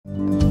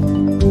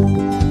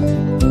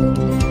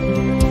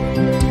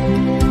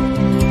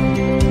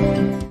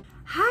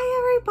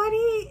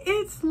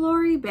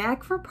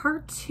back for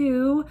part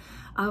 2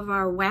 of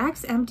our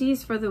wax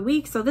empties for the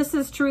week. So this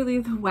is truly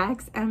the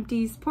wax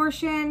empties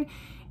portion.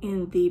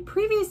 In the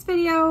previous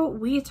video,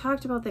 we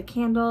talked about the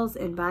candles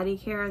and body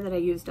care that I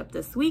used up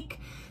this week.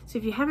 So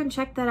if you haven't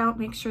checked that out,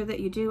 make sure that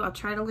you do. I'll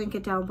try to link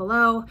it down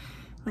below,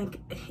 link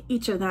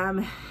each of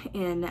them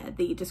in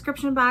the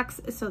description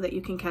box so that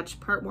you can catch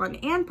part 1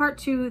 and part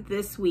 2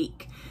 this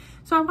week.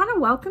 So I want to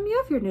welcome you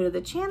if you're new to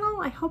the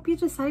channel. I hope you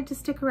decide to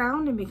stick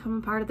around and become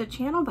a part of the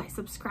channel by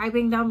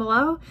subscribing down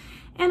below.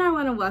 And I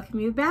want to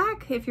welcome you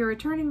back. If you're a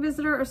returning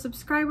visitor or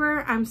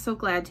subscriber, I'm so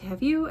glad to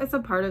have you as a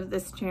part of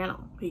this channel.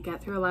 We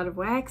got through a lot of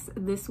wax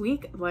this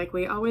week like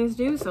we always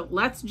do, so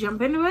let's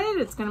jump into it.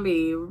 It's going to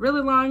be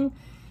really long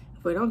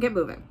if we don't get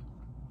moving.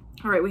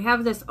 All right, we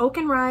have this Oak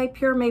and Rye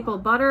Pure Maple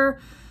Butter.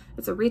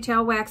 It's a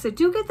retail wax. I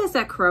do get this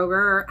at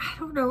Kroger. I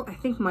don't know, I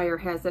think Meyer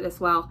has it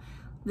as well.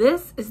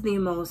 This is the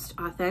most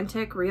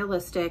authentic,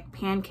 realistic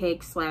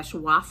pancake /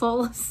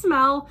 waffle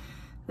smell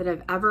that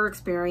I've ever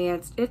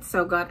experienced. It's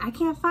so good. I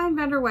can't find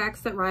vendor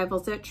wax that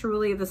rivals it.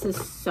 Truly, this is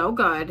so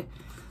good.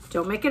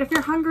 Don't make it if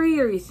you're hungry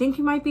or you think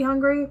you might be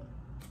hungry.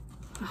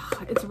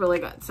 Oh, it's really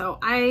good. So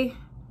I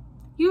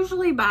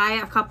usually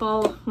buy a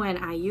couple when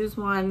I use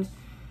one,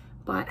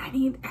 but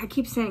I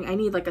keep saying I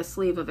need like a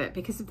sleeve of it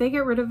because if they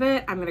get rid of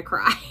it, I'm gonna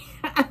cry.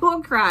 I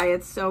won't cry.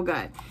 It's so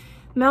good.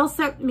 Mel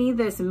sent me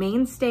this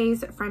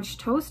Mainstays French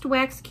Toast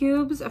Wax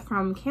Cubes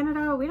from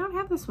Canada. We don't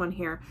have this one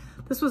here.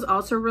 This was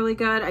also really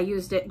good. I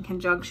used it in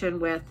conjunction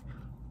with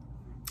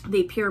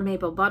the Pure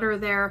Maple Butter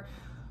there.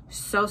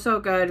 So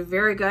good.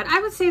 Very good.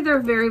 I would say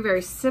they're very,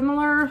 very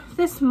similar.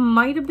 This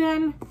might have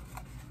been,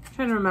 I'm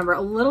trying to remember,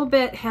 had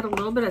a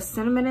little bit of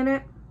cinnamon in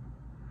it.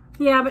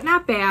 Yeah, but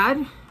not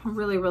bad.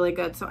 Really, really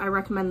good. So I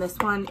recommend this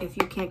one if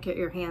you can't get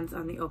your hands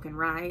on the Oak and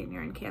Rye and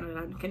you're in Canada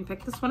and can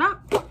pick this one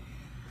up.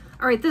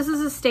 All right, this is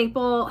a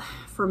staple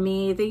for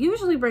me. They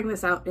usually bring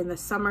this out in the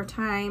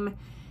summertime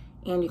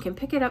and you can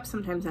pick it up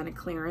sometimes on a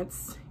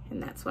clearance,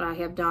 and that's what I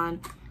have done.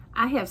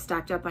 I have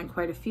stocked up on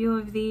quite a few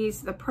of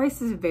these. The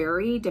prices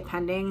vary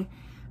depending.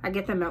 I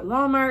get them at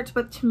Walmart,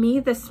 but to me,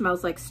 this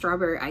smells like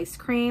strawberry ice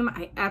cream.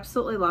 I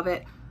absolutely love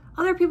it.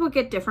 Other people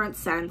get different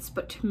scents,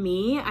 but to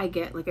me, I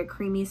get like a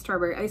creamy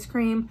strawberry ice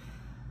cream.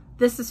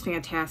 This is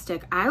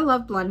fantastic. I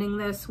love blending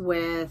this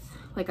with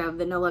like a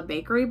vanilla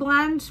bakery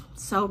blend.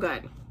 So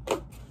good.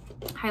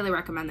 Highly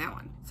recommend that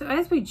one. So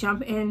as we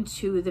jump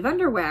into the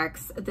vendor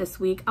wax this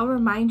week, I'll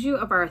remind you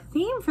of our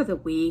theme for the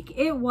week.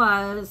 It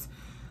was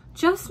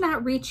just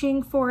not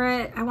reaching for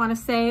it, I want to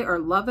say, or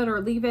love it or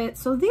leave it.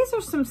 So these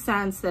are some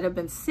scents that have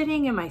been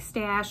sitting in my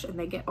stash and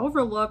they get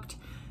overlooked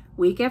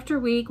week after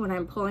week when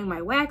I'm pulling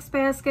my wax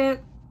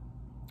basket.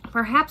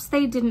 Perhaps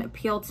they didn't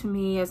appeal to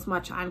me as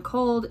much on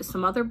cold as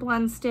some other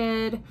blends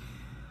did.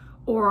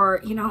 Or,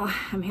 you know,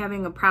 I'm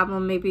having a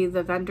problem. Maybe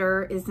the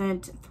vendor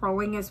isn't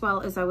throwing as well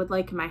as I would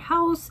like in my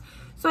house.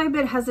 So I've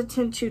been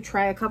hesitant to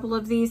try a couple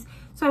of these.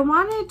 So I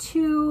wanted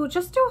to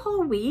just do a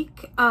whole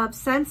week of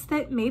scents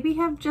that maybe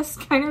have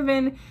just kind of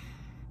been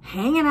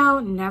hanging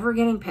out, never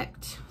getting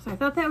picked. So I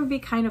thought that would be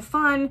kind of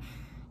fun.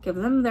 Give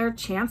them their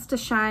chance to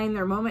shine,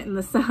 their moment in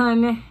the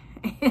sun,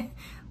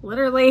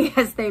 literally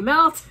as they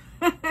melt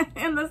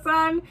in the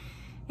sun,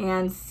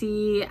 and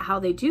see how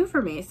they do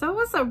for me. So it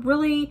was a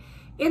really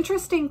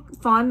interesting,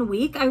 fun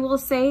week. I will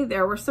say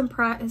there were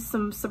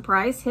some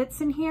surprise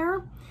hits in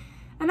here,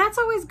 and that's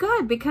always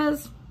good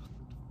because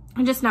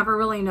you just never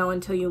really know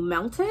until you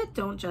melt it.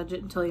 Don't judge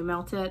it until you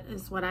melt it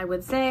is what I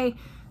would say.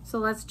 So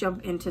let's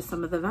jump into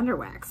some of the vendor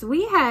wax.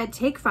 We had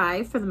Take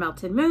 5 for the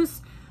melted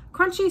mousse,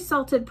 crunchy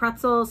salted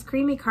pretzels,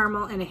 creamy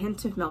caramel, and a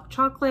hint of milk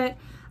chocolate.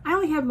 I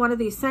only had one of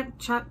these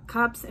scent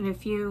cups, and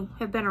if you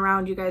have been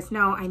around, you guys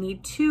know I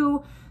need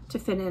 2 to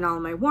fit in all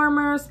my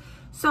warmers.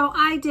 So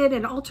I did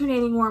an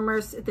alternating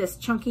warmers, this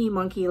Chunky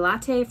Monkey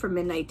Latte from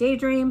Midnight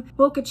Daydream,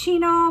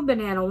 Mochaccino,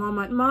 Banana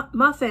Walnut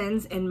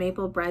Muffins, and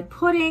Maple Bread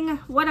Pudding.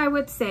 What I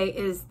would say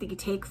is the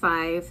Take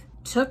 5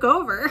 took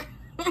over.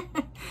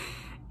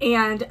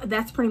 And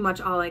that's pretty much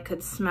all I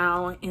could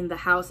smell in the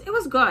house. It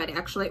was good,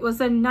 actually. It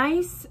was a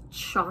nice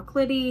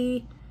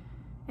chocolatey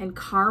and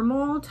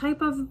caramel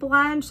type of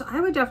blend. So I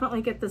would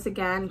definitely get this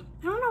again.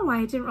 I don't know why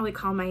I didn't really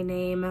call my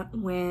name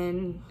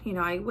when, you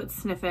know, I would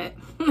sniff it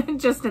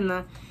just in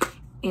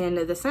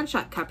the Scent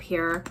Shot cup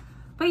here.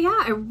 But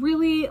yeah, I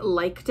really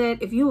liked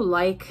it. If you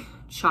like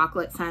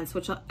chocolate scents,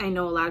 which I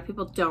know a lot of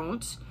people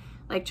don't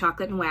like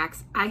chocolate and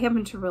wax, I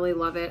happen to really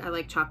love it. I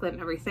like chocolate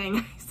and everything.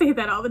 I say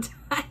that all the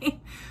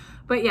time.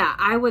 But yeah,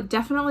 I would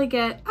definitely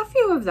get a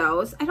few of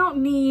those. I don't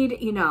need,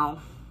 you know,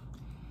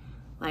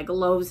 like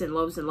loaves and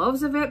loaves and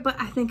loaves of it, but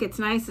I think it's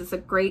nice. It's a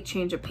great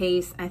change of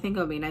pace. I think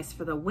it'll be nice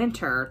for the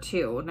winter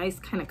too. Nice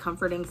kind of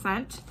comforting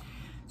scent.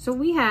 So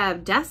we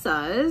have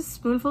Dessa's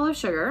Spoonful of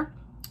Sugar,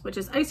 which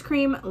is ice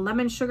cream,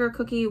 lemon sugar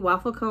cookie,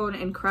 waffle cone,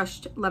 and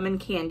crushed lemon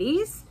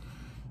candies.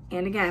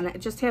 And again, I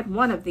just had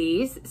one of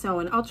these. So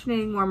in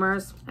alternating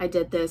warmers, I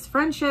did this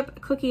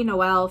Friendship Cookie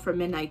Noel from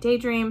Midnight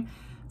Daydream,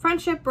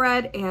 Friendship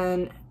Bread,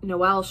 and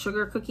Noel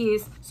Sugar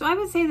Cookies. So I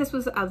would say this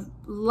was a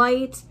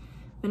light,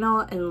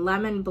 vanilla and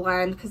lemon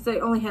blend, because they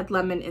only had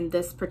lemon in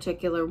this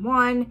particular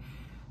one.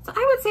 So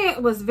I would say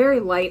it was very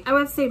light. I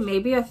would say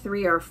maybe a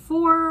 3 or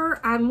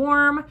 4 on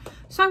warm.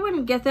 So I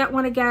wouldn't get that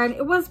one again.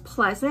 It was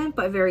pleasant,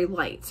 but very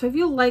light. So if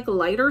you like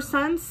lighter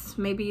scents,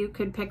 maybe you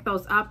could pick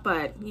those up,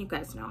 but you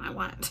guys know I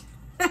want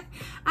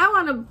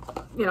to,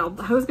 you know,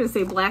 I was going to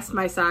say blast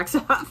my socks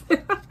off.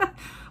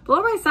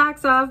 Blow my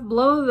socks off,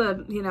 blow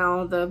the, you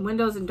know, the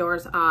windows and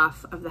doors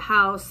off of the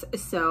house.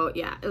 So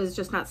yeah, it was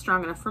just not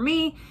strong enough for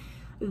me.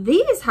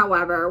 These,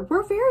 however,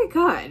 were very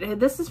good.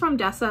 This is from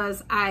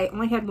Dessa's. I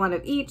only had one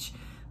of each.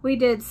 We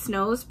did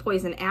Snow's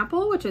Poison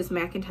Apple, which is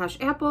Macintosh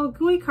Apple,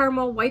 Gooey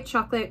Caramel, White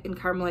Chocolate, and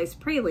Caramelized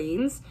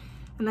Pralines.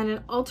 And then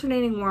in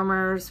alternating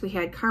warmers, we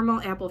had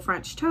Caramel Apple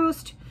French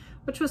Toast,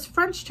 which was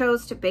French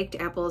toast, baked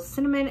apples,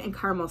 cinnamon, and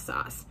caramel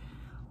sauce.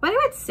 What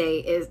I would say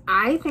is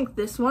I think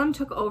this one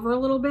took over a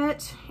little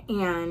bit,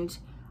 and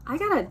I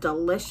got a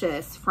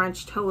delicious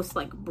French toast,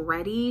 like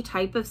bready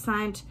type of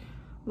scent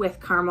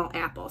with caramel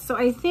apple. So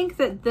I think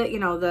that the, you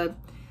know, the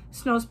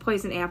Snow's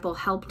Poison Apple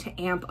helped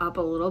to amp up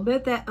a little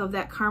bit of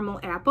that caramel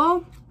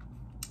apple.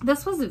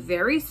 This was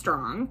very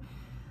strong.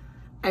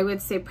 I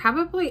would say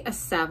probably a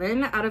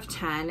 7 out of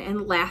 10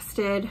 and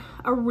lasted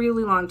a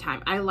really long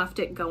time. I left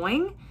it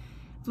going.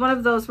 It's one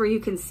of those where you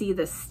can see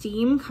the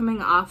steam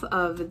coming off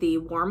of the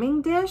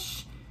warming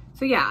dish.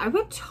 So yeah, I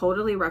would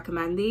totally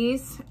recommend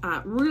these.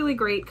 Really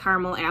great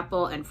caramel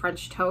apple and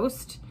French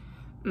toast.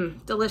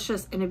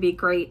 Delicious, and it'd be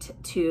great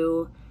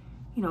to,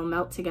 you know,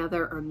 melt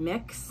together or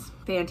mix.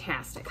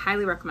 Fantastic.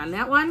 Highly recommend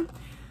that one.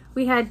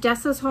 We had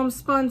Dessa's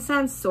Homespun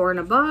Scents, Soar and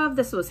Above.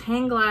 This was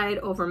Hang Glide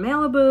Over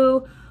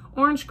Malibu,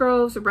 Orange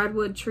Groves,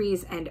 Redwood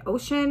Trees, and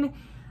Ocean.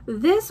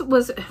 This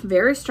was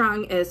very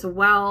strong as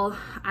well.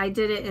 I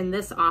did it in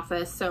this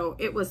office, so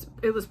it was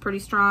pretty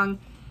strong,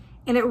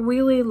 and it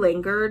really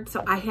lingered.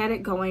 So I had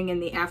it going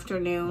in the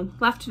afternoon,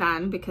 left it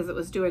on because it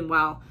was doing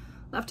well,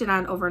 left it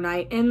on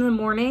overnight. In the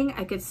morning,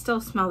 I could still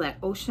smell that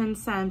ocean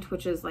scent,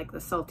 which is like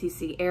the salty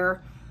sea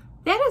air.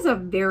 That is a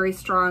very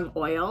strong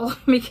oil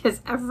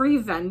because every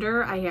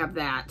vendor I have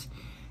that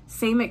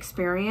same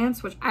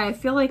experience, which I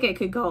feel like it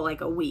could go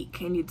like a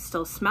week and you'd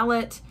still smell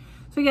it.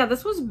 So yeah,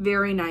 this was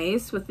very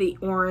nice with the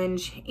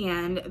orange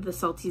and the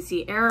salty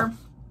sea air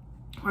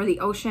or the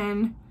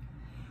ocean.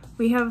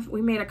 We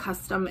made a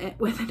custom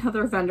with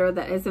another vendor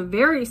that is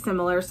very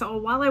similar. So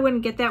while I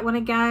wouldn't get that one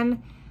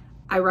again,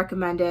 I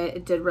recommend it.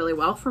 It did really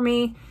well for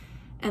me.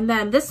 And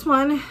then this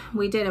one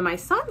we did in my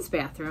son's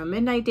bathroom,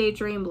 Midnight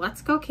Daydream,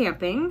 Let's Go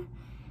Camping,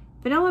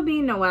 Vanilla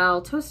Bean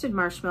Noel, Toasted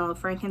Marshmallow,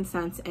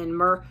 Frankincense, and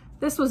Myrrh.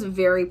 This was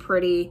very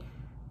pretty,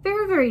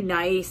 very, very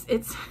nice.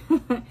 It's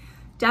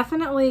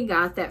definitely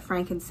got that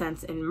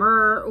frankincense and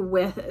myrrh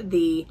with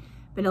the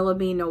Vanilla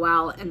Bean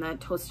Noel and the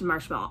Toasted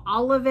Marshmallow.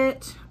 All of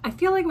it, I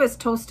feel like it was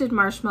Toasted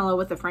Marshmallow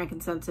with the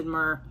frankincense and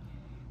myrrh.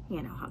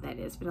 You know how that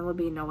is. Vanilla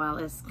Bean Noel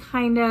is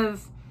kind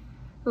of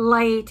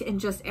light and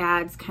just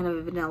adds kind of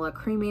a vanilla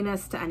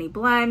creaminess to any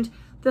blend.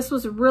 This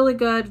was really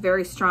good,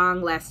 very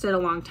strong, lasted a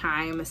long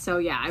time. So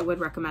yeah, I would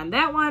recommend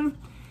that one.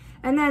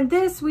 And then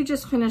this, we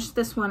just finished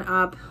this one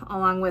up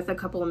along with a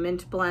couple of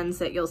mint blends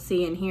that you'll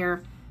see in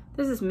here.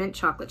 This is mint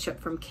chocolate chip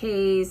from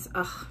Kay's.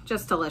 Ugh,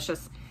 just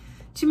delicious.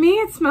 To me,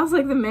 it smells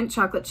like the mint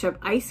chocolate chip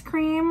ice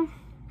cream.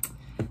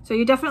 So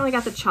you definitely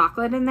got the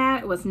chocolate in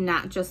that. It was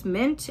not just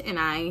mint, and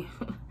I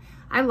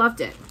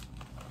loved it.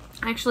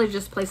 I actually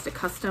just placed a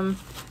custom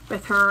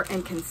with her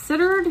and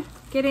considered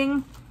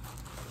getting,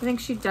 I think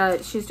she's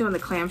doing the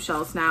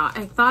clamshells now.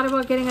 I thought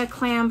about getting a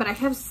clam, but I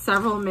have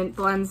several mint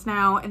blends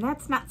now, and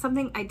that's not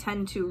something I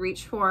tend to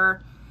reach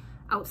for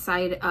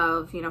outside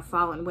of, you know,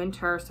 fall and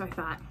winter. So I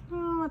thought,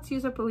 oh, let's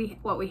use up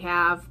what we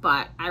have,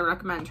 but I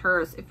recommend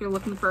hers if you're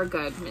looking for a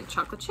good mint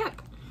chocolate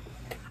chip.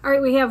 All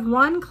right, we have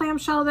one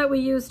clamshell that we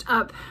used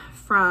up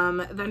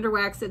from Vendor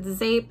Wax. It's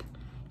Zape,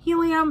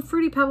 Helium,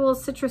 Fruity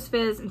Pebbles, Citrus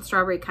Fizz, and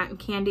Strawberry Cotton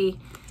Candy.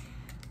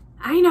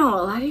 I know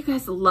a lot of you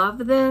guys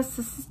love this.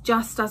 This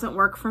just doesn't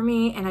work for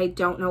me, and I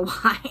don't know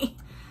why.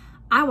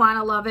 I want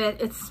to love it.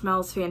 It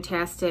smells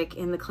fantastic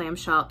in the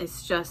clamshell.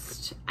 It's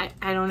just,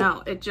 I don't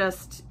know. It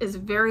just is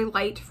very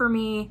light for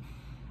me,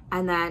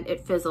 and then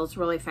it fizzles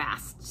really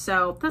fast.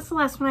 So that's the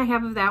last one I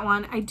have of that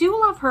one. I do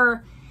love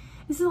her.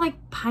 This is like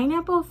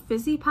Pineapple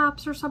Fizzy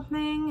Pops or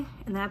something,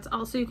 and that's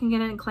also, you can get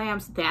it in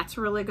clams. That's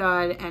really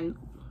good, and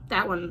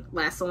that one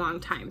lasts a long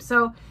time.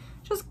 So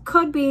just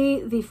could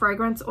be the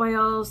fragrance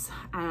oils.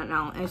 I don't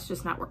know. It's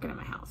just not working in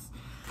my house.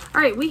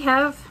 All right, we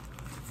have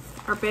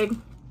our big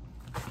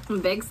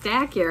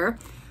stack here.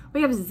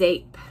 We have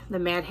Zape, the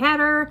Mad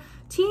Hatter,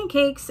 Tea and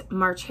Cakes,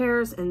 March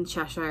Hares, and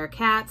Cheshire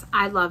Cats.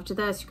 I loved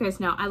this. You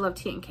guys know I love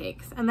tea and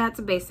cakes, and that's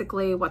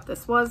basically what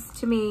this was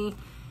to me.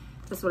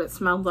 This is what it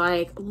smelled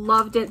like.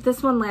 Loved it.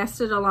 This one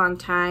lasted a long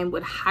time.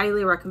 Would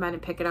highly recommend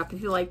and pick it up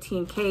if you like tea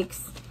and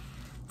cakes.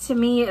 To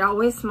me, it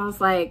always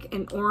smells like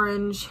an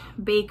orange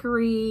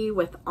bakery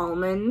with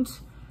almond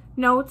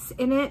notes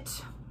in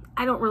it.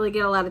 I don't really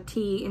get a lot of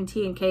tea in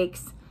tea and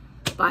cakes,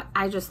 but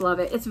I just love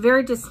it. It's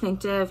very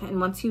distinctive, and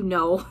once you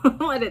know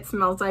what it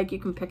smells like, you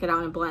can pick it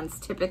out in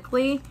blends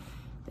typically.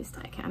 At least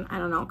I can. I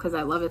don't know, because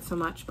I love it so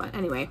much. But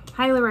anyway,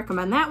 highly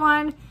recommend that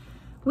one.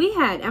 We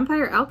had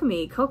Empire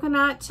Alchemy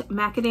Coconut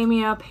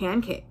Macadamia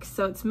Pancakes.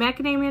 So it's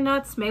macadamia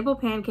nuts, maple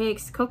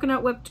pancakes,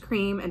 coconut whipped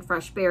cream, and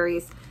fresh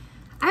berries.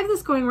 I have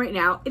this going right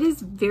now. It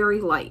is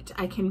very light.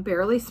 I can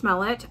barely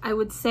smell it. I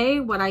would say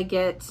what I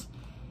get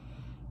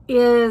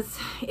is,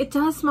 it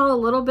does smell a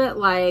little bit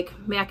like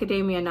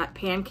macadamia nut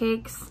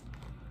pancakes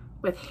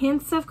with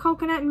hints of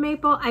coconut and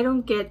maple. I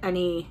don't get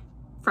any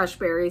fresh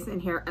berries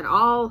in here at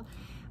all,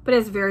 but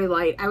it's very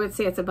light. I would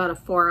say it's about a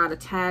 4 out of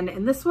 10.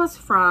 And this was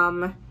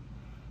from,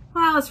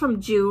 well, it's from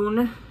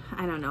June.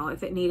 I don't know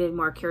if it needed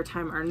more cure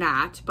time or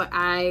not, but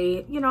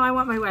I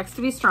want my wax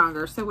to be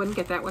stronger, so I wouldn't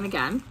get that one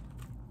again.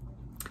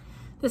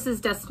 This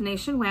is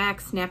Destination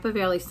Wax, Napa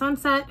Valley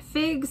Sunset,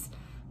 Figs,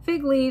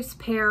 Fig Leaves,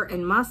 Pear,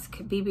 and Musk,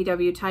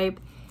 BBW type.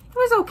 It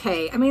was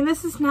okay. I mean,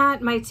 this is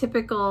not my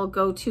typical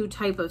go-to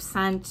type of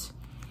scent.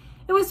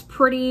 It was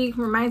pretty,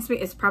 reminds me,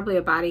 it's probably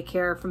a body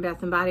care from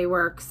Bath & Body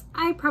Works.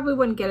 I probably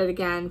wouldn't get it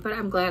again, but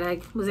I'm glad I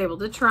was able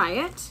to try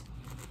it.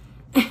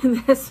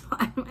 And this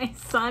one, my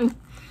son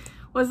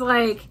was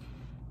like,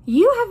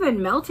 you have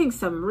been melting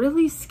some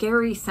really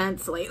scary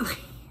scents lately.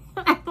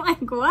 I'm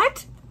like,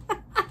 what?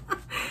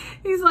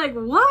 He's like,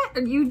 what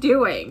are you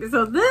doing?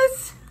 So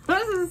this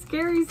is a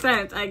scary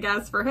scent, I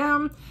guess, for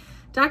him.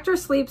 Dr.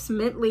 Sleep's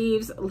Mint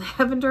Leaves,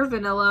 Lavender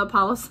Vanilla,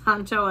 Palo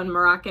Santo, and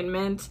Moroccan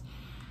Mint.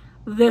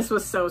 This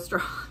was so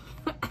strong.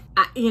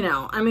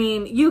 I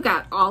mean, you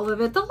got all of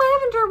it. The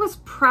lavender was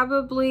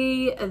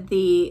probably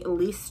the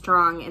least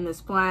strong in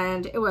this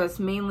blend. It was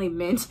mainly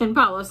mint and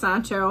Palo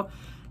Santo.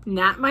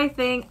 Not my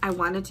thing. I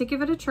wanted to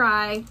give it a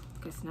try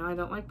because now I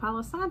don't like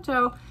Palo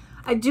Santo.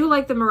 I do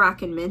like the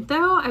Moroccan Mint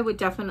though. I would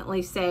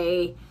definitely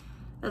say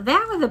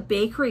that with a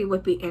bakery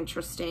would be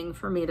interesting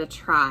for me to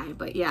try.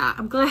 But yeah,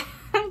 I'm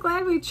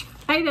glad we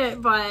tried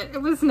it, but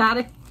it was not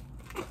a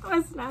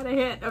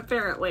hit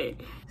apparently.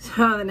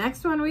 So the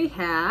next one we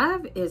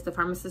have is the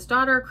Pharmacist's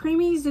Daughter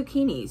Creamy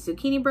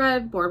Zucchini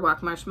Bread,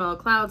 Boardwalk Marshmallow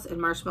Clouds, and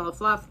Marshmallow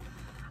Fluff.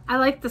 I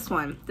like this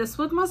one. This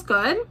one was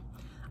good.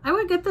 I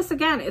would get this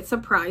again. It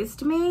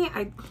surprised me.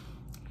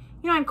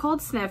 On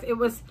Cold Sniff,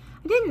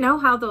 I didn't know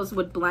how those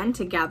would blend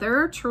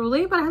together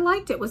truly, but I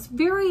liked it. It was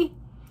very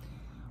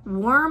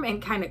warm and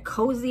kind of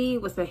cozy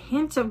with a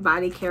hint of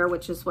body care,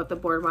 which is what the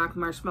Boardwalk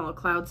Marshmallow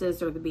Clouds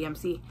is, or the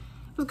BMC. It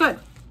was good.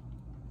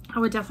 I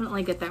would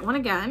definitely get that one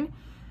again.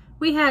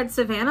 We had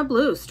Savannah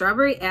Blue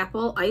Strawberry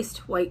Apple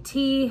Iced White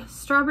Tea,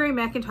 Strawberry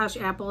Macintosh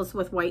Apples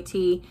with White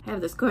Tea. I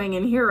have this going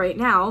in here right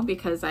now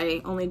because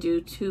I only do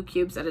 2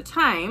 cubes at a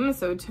time,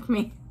 so it took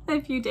me a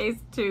few days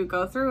to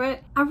go through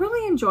it. I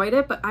really enjoyed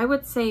it, but I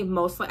would say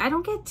mostly, I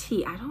don't get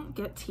tea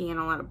in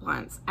a lot of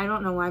blends. I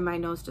don't know why my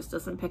nose just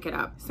doesn't pick it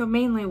up. So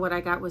mainly what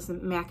I got was the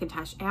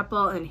Macintosh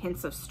Apple and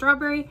hints of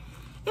strawberry.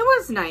 It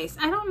was nice.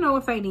 I don't know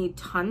if I need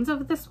tons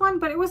of this one,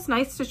 but it was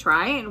nice to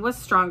try and it was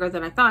stronger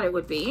than I thought it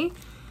would be.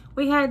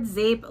 We had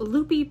Zape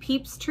Loopy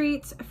Peeps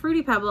Treats,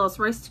 Fruity Pebbles,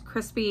 Rice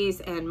Krispies,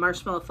 and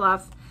Marshmallow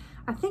Fluff.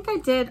 I think I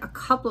did a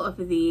couple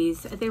of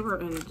these. They were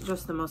in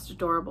just the most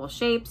adorable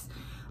shapes.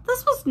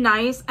 This was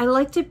nice. I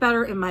liked it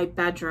better in my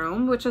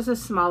bedroom, which is a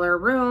smaller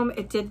room.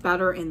 It did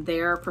better in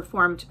there,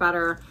 performed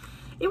better.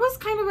 It was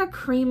kind of a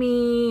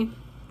creamy,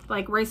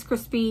 like Rice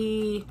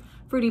Krispie,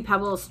 Fruity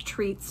Pebbles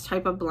treats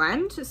type of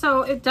blend.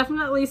 So it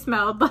definitely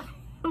smelled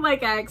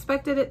like I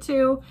expected it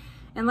to.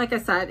 And like I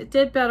said, it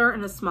did better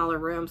in a smaller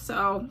room.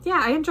 So yeah,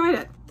 I enjoyed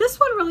it. This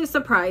one really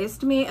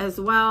surprised me as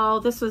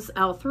well. This was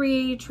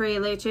L3, Tres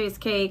Leches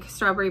Cake,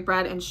 Strawberry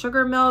Bread, and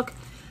Sugar Milk.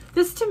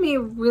 This to me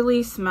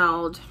really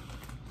smelled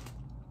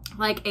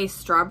like a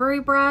strawberry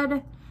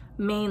bread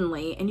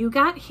mainly. And you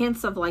got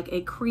hints of like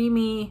a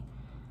creamy,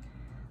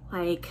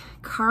 like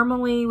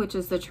caramely, which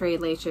is the Tres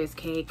Leches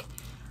Cake.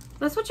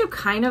 That's what you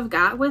kind of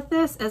got with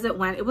this as it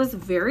went. It was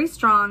very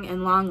strong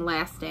and long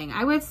lasting.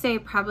 I would say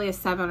probably a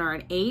 7 or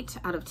an 8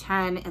 out of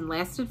 10 and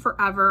lasted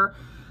forever.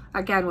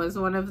 Again, was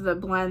one of the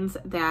blends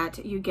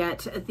that you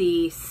get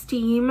the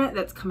steam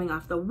that's coming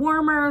off the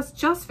warmers.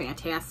 Just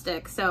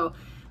fantastic. So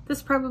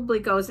this probably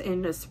goes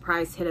into a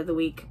surprise hit of the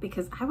week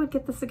because I would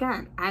get this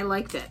again. I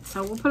liked it.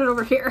 So we'll put it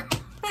over here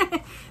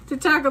to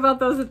talk about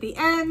those at the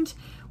end.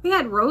 We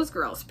had Rose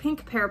Girls,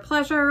 Pink Pear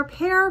Pleasure,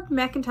 Pear,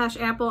 Macintosh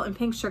Apple, and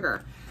Pink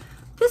Sugar.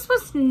 This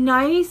was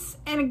nice,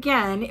 and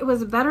again, it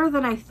was better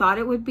than I thought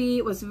it would be.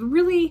 It was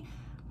really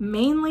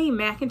mainly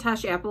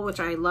Macintosh Apple, which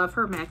I love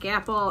her Mac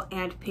Apple,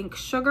 and Pink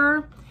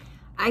Sugar.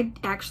 I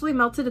actually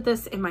melted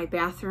this in my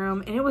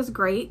bathroom, and it was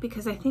great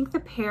because I think the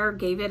pear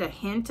gave it a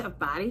hint of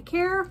body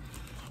care.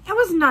 It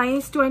was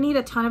nice. Do I need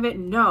a ton of it?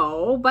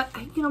 No, but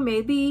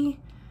maybe,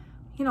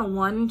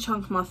 one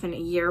chunk muffin a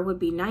year would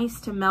be nice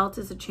to melt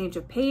as a change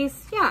of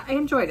pace. Yeah, I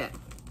enjoyed it.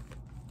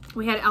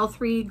 We had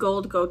L3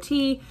 Gold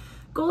Goatee,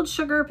 Gold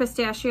Sugar,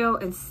 Pistachio,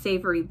 and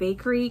Savory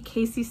Bakery.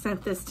 Casey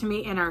sent this to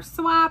me in our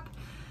swap.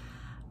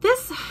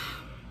 This,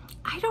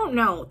 I don't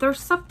know.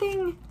 There's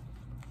something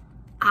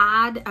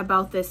odd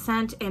about this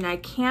scent, and I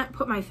can't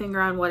put my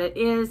finger on what it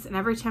is. And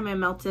every time I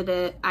melted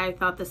it, I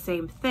thought the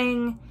same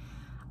thing.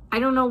 I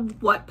don't know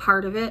what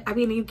part of it. I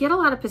mean, you get a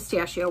lot of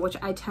pistachio, which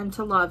I tend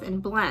to love in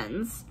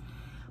blends,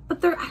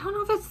 but I don't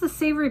know if it's the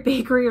savory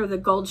bakery or the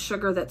gold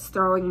sugar that's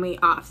throwing me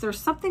off. There's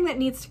something that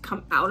needs to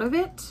come out of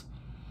it,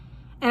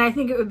 and I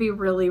think it would be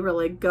really,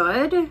 really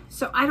good.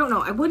 So I don't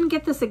know. I wouldn't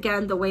get this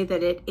again the way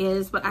that it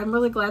is, but I'm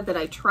really glad that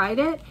I tried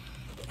it.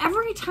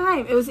 Every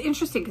time, it was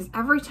interesting because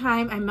every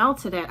time I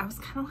melted it, I was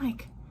kind of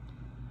like,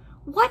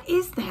 what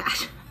is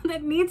that?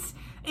 That needs,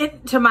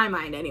 it, to my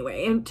mind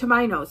anyway, and to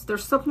my nose,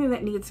 there's something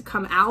that needs to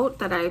come out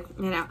that I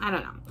don't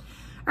know.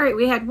 All right,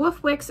 we had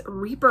Wolf Wicks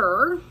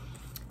Reaper.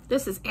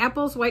 This is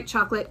apples, white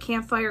chocolate,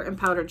 campfire, and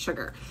powdered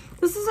sugar.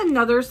 This is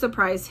another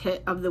surprise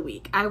hit of the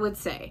week, I would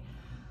say.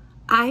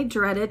 I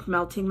dreaded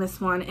melting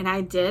this one, and I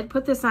did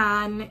put this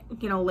on,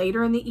 you know,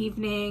 later in the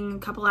evening, a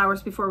couple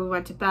hours before we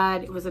went to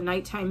bed. It was a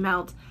nighttime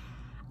melt.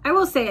 I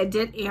will say I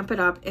did amp it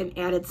up and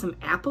added some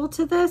apple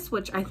to this,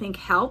 which I think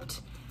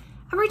helped.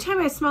 Every time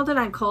I smelled it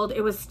on cold,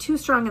 it was too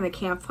strong in the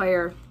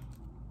campfire.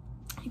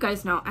 You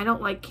guys know, I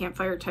don't like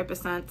campfire type of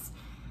scents.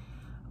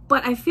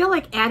 But I feel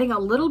like adding a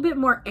little bit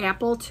more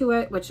apple to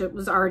it, which it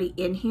was already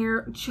in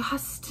here,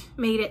 just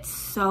made it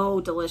so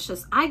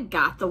delicious. I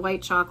got the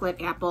white chocolate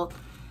apple.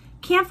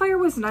 Campfire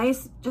was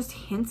nice, just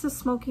hints of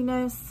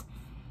smokiness.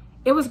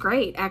 It was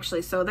great,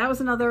 actually. So that was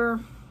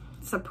another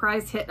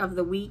surprise hit of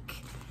the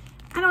week.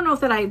 I don't know if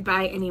that I'd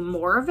buy any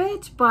more of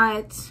it,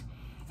 but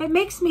it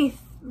makes me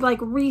like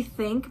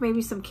rethink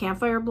maybe some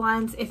campfire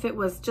blends. If it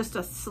was just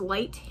a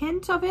slight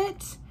hint of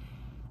it,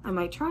 I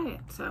might try it.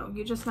 So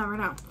you just never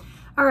know.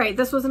 All right,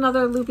 this was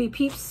another Loopy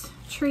Peeps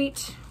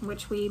treat,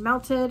 which we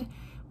melted.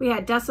 We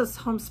had Dessa's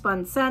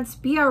Homespun Scents,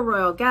 Be Our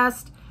Royal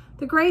Guest,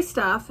 The Gray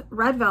Stuff,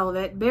 Red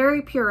Velvet,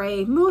 Berry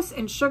Puree, Mousse,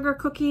 and Sugar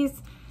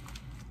Cookies.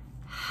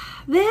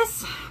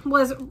 This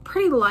was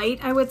pretty light,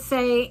 I would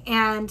say,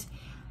 and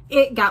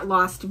it got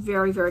lost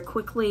very, very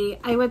quickly.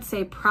 I would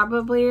say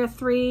probably a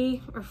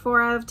 3 or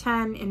 4 out of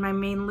 10 in my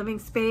main living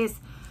space.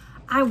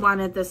 I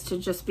wanted this to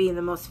just be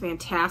the most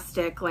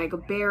fantastic, like a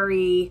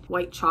berry,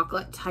 white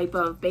chocolate type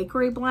of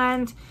bakery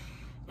blend.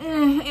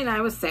 And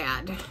I was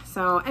sad.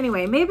 So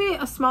anyway, maybe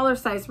a smaller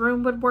size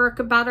room would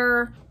work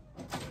better.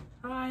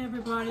 Hi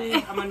everybody,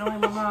 I'm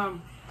annoying my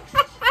mom.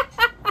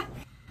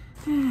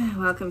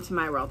 Welcome to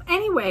my world.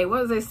 Anyway,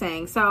 what was I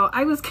saying? So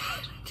I was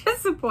kind of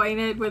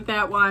disappointed with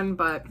that one,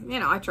 but you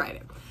know, I tried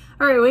it.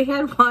 All right, we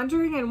had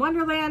Wandering in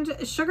Wonderland,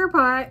 sugar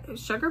pie,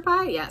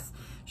 yes,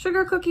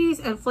 sugar cookies,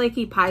 and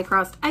flaky pie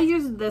crust. I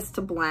used this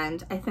to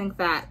blend. I think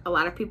that a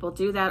lot of people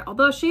do that,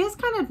 although she is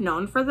kind of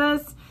known for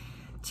this.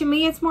 To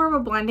me, it's more of a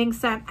blending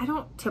scent. I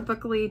don't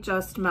typically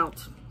just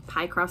melt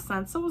pie crust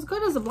scents, so it was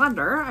good as a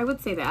blender, I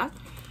would say that.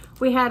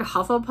 We had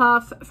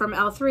Hufflepuff from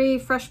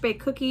L3, fresh baked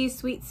cookies,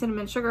 sweet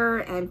cinnamon sugar,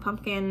 and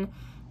pumpkin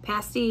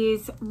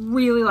pasties.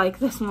 Really like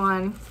this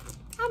one.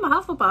 I'm a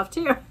Hufflepuff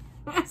too,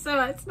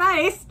 so it's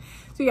nice.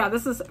 So yeah,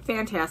 this is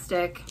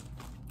fantastic.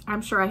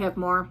 I'm sure I have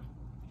more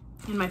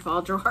in my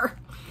fall drawer.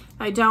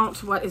 I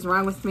don't. What is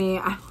wrong with me?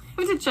 I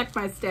have to check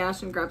my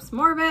stash and grab some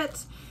more of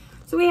it.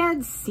 So we had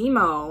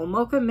Simo,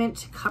 Mocha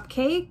Mint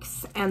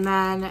Cupcakes, and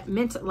then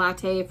Mint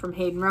Latte from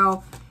Hayden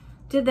Row.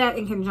 Did that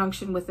in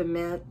conjunction with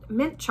a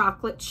mint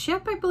chocolate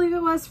chip, I believe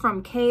it was,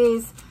 from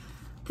Kay's.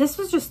 This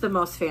was just the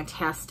most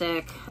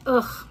fantastic,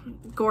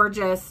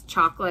 gorgeous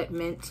chocolate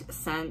mint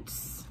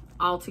scents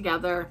all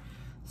together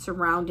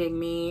surrounding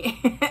me.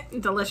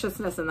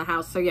 Deliciousness in the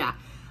house. So yeah,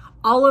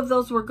 all of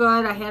those were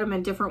good. I had them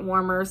in different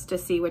warmers to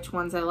see which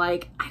ones I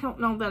like. I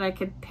don't know that I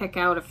could pick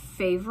out a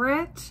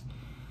favorite,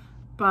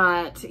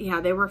 but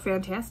yeah, they were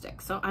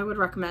fantastic. So I would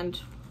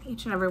recommend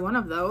each and every one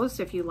of those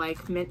if you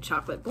like mint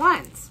chocolate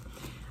blends.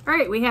 All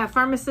right, we have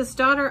Pharmacist's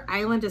Daughter,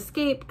 Island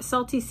Escape,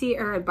 Salty Sea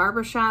Air, and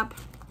Barbershop.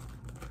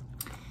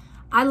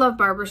 I love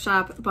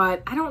Barbershop,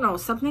 but I don't know,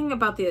 something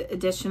about the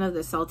addition of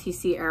the Salty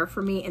Sea Air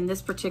for me in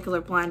this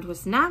particular blend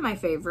was not my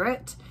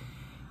favorite.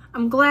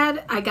 I'm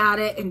glad I got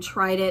it and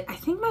tried it. I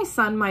think my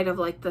son might have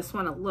liked this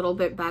one a little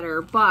bit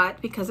better,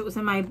 but because it was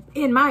in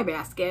my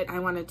basket, I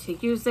wanted to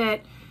use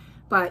it.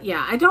 But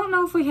yeah, I don't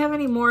know if we have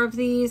any more of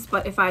these,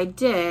 but if I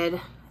did,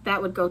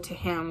 that would go to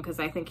him because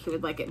I think he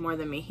would like it more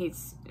than me.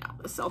 He's, you know,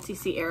 a Salty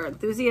Sea Air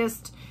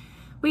enthusiast.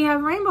 We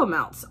have Rainbow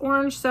Melts,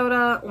 orange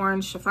soda,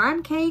 orange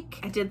chiffon cake.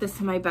 I did this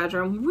in my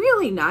bedroom.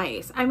 Really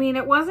nice. I mean,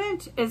 it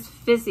wasn't as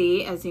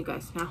fizzy, as you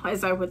guys know,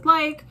 as I would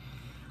like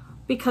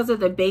because of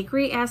the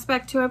bakery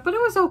aspect to it, but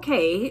it was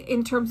okay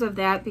in terms of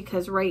that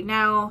because right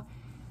now,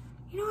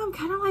 you know, I'm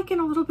kind of liking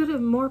a little bit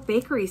of more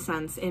bakery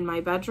scents in my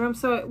bedroom,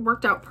 so it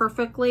worked out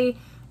perfectly.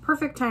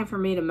 Perfect time for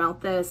me to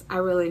melt this. I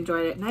really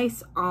enjoyed it.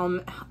 Nice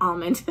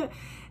almond,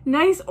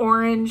 nice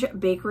orange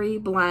bakery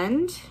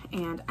blend,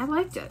 and I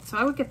liked it. So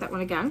I would get that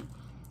one again.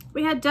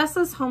 We had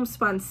Dessa's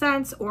Homespun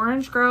Scents,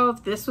 Orange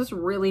Grove. This was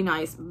really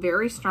nice,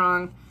 very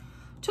strong.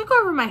 Took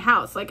over my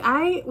house. Like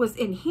I was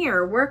in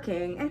here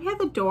working and had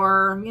the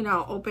door, you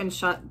know, open,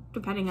 shut,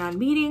 depending on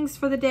meetings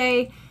for the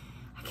day.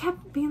 I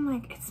kept being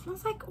like, it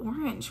smells like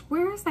orange.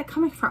 Where is that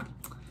coming from?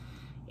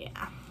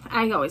 Yeah,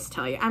 I always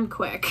tell you, I'm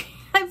quick.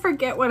 I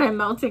forget what I'm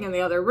melting in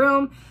the other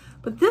room,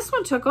 but this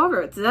one took over.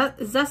 It's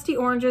zesty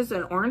oranges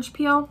and orange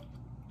peel.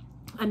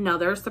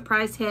 another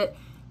surprise hit.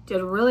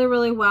 Did really,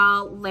 really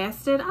well.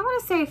 Lasted, I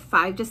want to say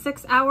 5 to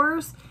 6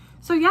 hours.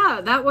 So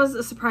yeah, that was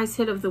a surprise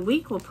hit of the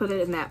week. We'll put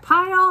it in that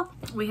pile.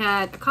 We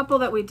had a couple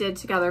that we did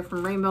together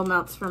from Rainbow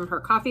Melts from her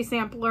coffee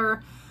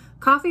sampler.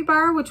 Coffee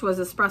bar, which was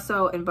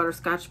espresso and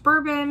butterscotch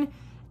bourbon.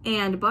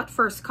 And But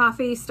First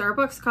Coffee,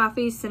 Starbucks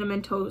coffee,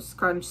 Cinnamon Toast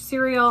Crunch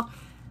cereal.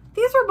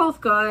 These were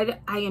both good.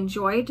 I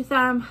enjoyed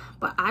them,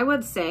 but I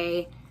would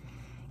say,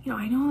 you know,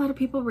 I know a lot of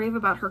people rave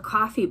about her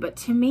coffee, but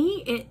to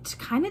me, it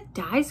kind of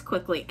dies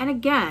quickly. And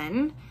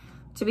again,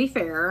 to be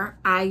fair,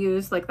 I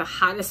use like the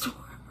hottest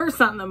warmers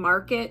on the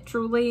market,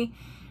 truly.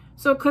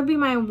 So it could be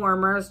my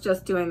warmers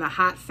just doing the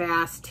hot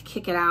fast to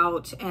kick it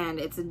out and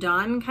it's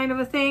done kind of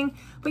a thing.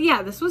 But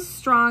yeah, this was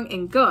strong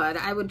and good.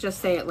 I would just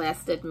say it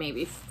lasted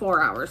maybe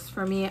 4 hours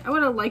for me. I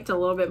would have liked a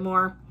little bit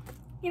more.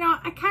 You know,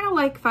 I kind of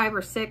like 5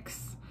 or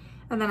 6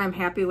 and then I'm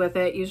happy with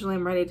it. Usually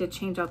I'm ready to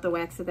change out the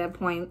wax at that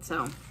point.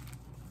 So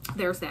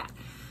there's that.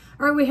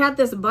 All right, we had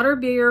this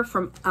butterbeer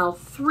from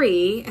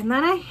L3 and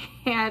then I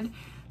had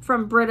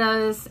from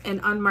Britta's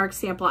an unmarked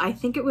sample. I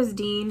think it was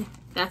Dean.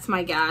 That's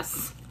my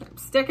guess. I'm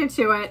sticking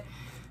to it,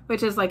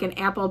 which is like an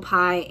apple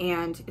pie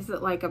and is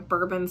it like a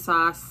bourbon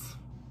sauce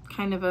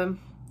kind of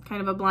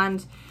a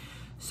blend.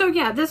 So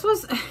yeah, this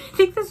was, I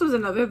think this was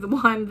another the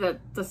one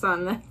that the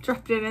son that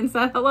dropped in and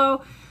said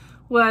hello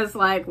was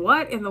like,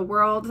 what in the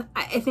world?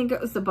 I think it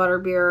was the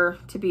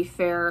butterbeer, to be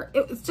fair.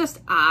 It was just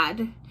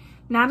odd.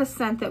 Not a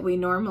scent that we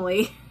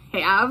normally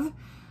have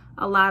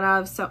a lot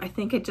of, so I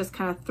think it just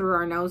kind of threw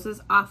our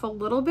noses off a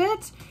little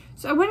bit.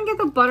 So I wouldn't get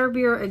the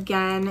butterbeer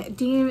again.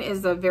 Dean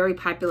is a very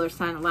popular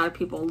scent a lot of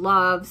people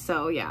love,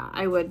 so yeah,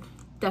 I would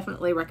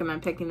definitely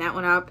recommend picking that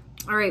one up.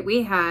 All right,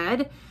 we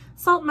had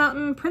Salt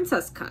Mountain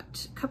Princess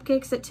Cut,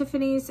 cupcakes at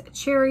Tiffany's,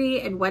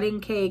 cherry and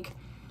wedding cake.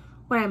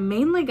 What I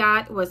mainly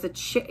got was it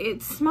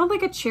smelled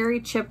like a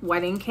cherry chip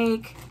wedding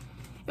cake.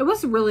 It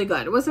was really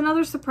good. It was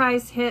another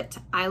surprise hit.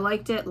 I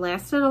liked it,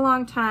 lasted a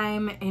long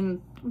time,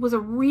 and was a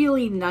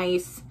really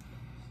nice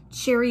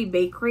cherry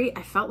bakery.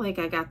 I felt like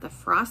I got the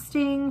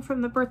frosting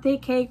from the birthday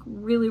cake.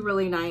 Really,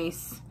 really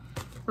nice.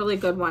 Really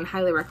good one.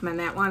 Highly recommend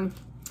that one.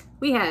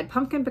 We had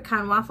pumpkin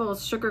pecan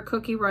waffles, sugar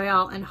cookie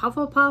royale, and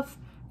Hufflepuff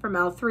from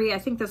L3. I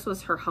think this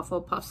was her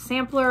Hufflepuff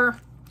sampler.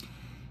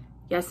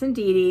 Yes,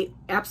 indeedy.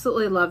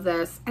 Absolutely love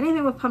this.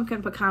 Anything with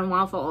pumpkin pecan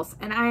waffles,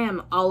 and I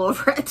am all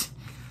over it.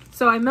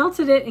 So I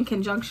melted it in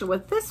conjunction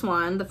with this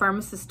one, the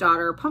Pharmacist's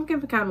Daughter,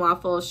 pumpkin pecan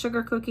waffles,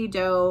 sugar cookie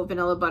dough,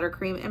 vanilla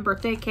buttercream, and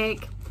birthday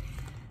cake.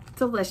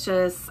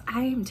 Delicious.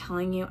 I am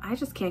telling you, I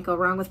just can't go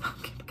wrong with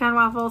pumpkin pecan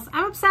waffles.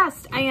 I'm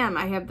obsessed. I am.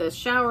 I have the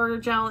shower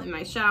gel in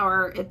my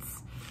shower.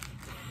 It's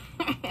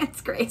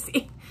it's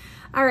crazy.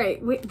 All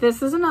right,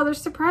 this is another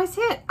surprise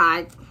hit.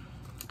 I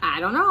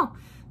don't know.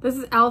 This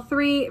is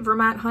L3,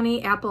 Vermont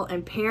Honey, Apple,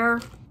 and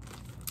Pear.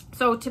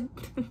 So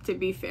to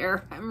be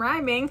fair, I'm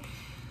rhyming.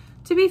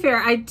 To be fair,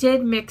 I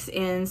did mix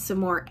in some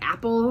more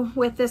apple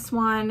with this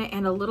one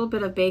and a little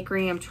bit of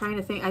bakery. I'm trying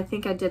to think. I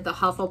think I did the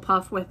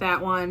Hufflepuff with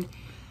that one.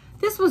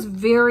 This was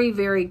very,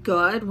 very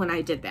good when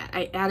I did that.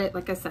 I added,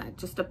 like I said,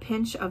 just a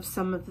pinch of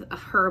some of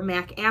her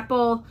Mac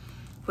Apple,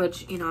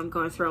 which, you know, I'm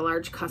going through a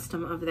large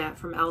custom of that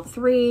from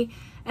L3.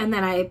 And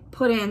then I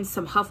put in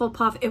some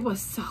Hufflepuff. It was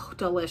so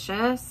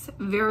delicious.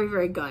 Very,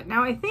 very good.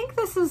 Now, I think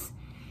this is,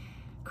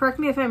 correct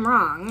me if I'm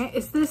wrong,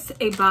 is this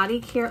a body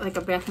care, like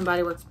a Bath &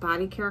 Body Works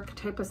body care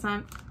type of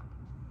scent?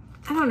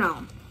 I don't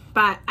know.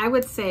 But I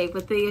would say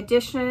with the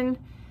addition,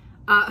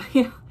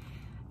 you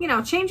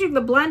know, changing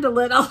the blend a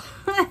little,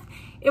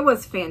 it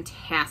was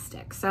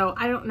fantastic. So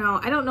I don't know.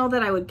 I don't know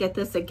that I would get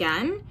this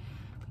again,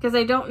 because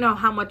I don't know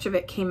how much of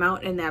it came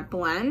out in that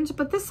blend,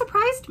 but this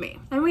surprised me.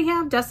 And we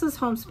have Dessa's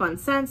Homespun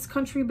Scents,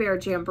 Country Bear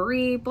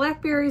Jamboree,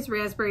 blackberries,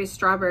 raspberries,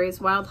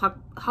 strawberries, wild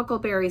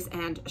huckleberries,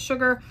 and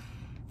sugar.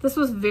 This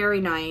was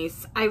very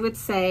nice. I would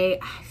say,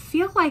 I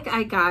feel like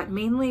I got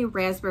mainly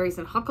raspberries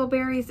and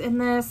huckleberries in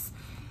this.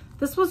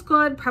 This was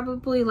good,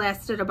 probably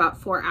lasted about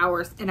 4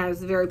 hours, and I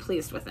was very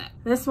pleased with it.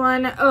 This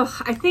one,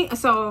 oh, I think,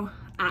 so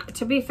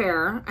to be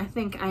fair, I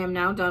think I am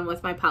now done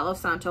with my Palo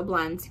Santo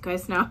blends. You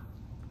guys know.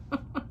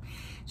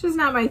 It's just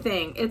not my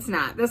thing. It's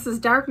not. This is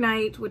Dark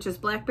Night, which is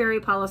Blackberry,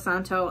 Palo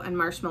Santo, and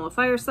Marshmallow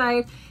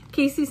Fireside.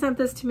 Casey sent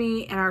this to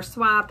me in our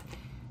swap.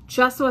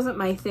 Just wasn't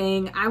my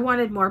thing. I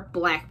wanted more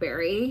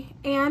Blackberry,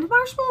 and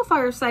Marshmallow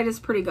Fireside is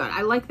pretty good.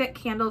 I like that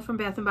candle from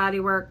Bath & Body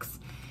Works.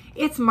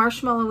 It's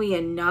marshmallowy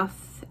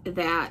enough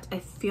that I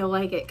feel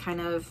like it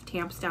kind of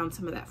tamps down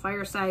some of that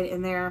Fireside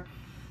in there.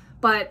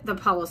 But the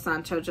Palo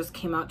Santo just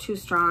came out too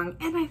strong,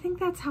 and I think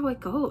that's how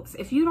it goes.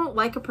 If you don't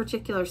like a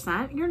particular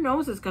scent, your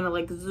nose is gonna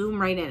like zoom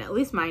right in. At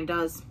least mine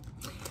does.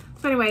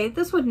 So anyway,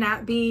 this would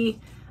not be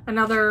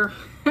another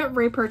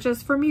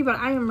repurchase for me, but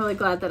I am really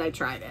glad that I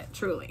tried it,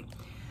 truly.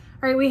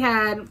 All right, we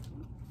had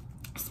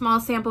a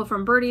small sample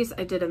from Birdie's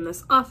I did in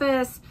this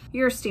office.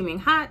 You're Steaming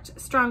Hot,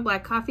 strong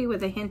black coffee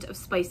with a hint of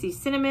spicy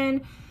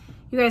cinnamon.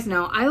 You guys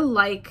know I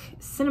like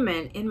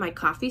cinnamon in my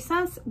coffee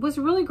scents. It was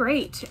really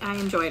great. I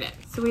enjoyed it.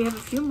 So we have a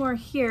few more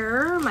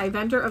here. My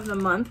vendor of the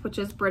month, which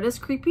is Britta's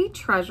Creepy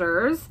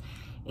Treasures.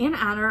 in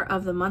honor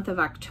of the month of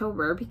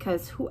October,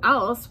 because who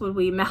else would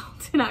we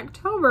melt in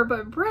October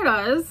but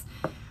Britta's.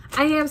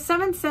 I have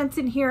 7 scents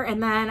in here,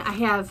 and then I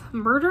have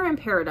Murder in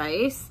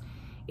Paradise.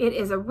 It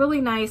is a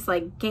really nice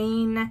like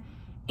Gain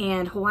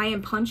and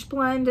Hawaiian Punch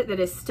blend that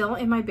is still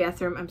in my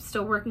bathroom. I'm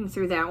still working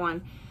through that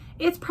one.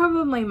 It's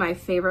probably my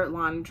favorite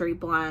laundry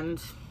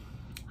blend,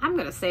 I'm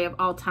gonna say, of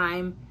all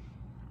time.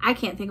 I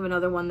can't think of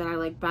another one that I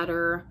like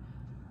better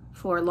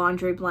for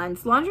laundry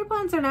blends. Laundry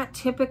blends are not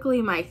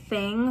typically my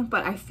thing,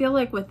 but I feel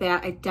like with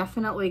that, I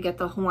definitely get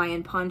the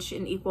Hawaiian Punch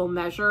in equal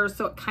measure,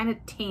 so it kind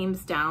of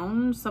tames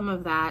down some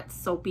of that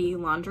soapy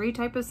laundry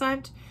type of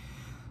scent.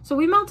 So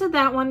we melted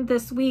that one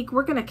this week.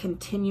 We're gonna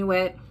continue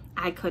it.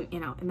 I couldn't, you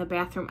know, in the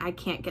bathroom, I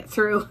can't get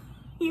through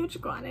huge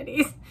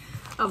quantities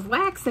of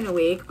wax in a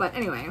week, but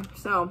anyway,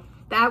 so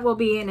that will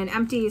be in an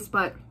Empties,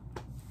 but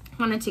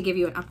wanted to give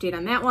you an update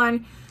on that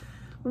one.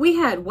 We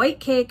had White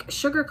Cake,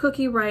 Sugar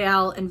Cookie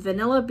Royale, and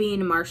Vanilla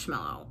Bean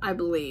Marshmallow, I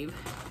believe.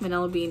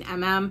 Vanilla Bean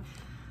MM.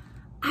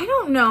 I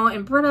don't know,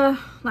 and Britta,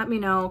 let me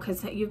know,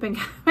 because you've been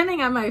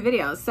commenting on my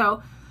videos.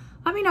 So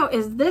let me know,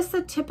 is this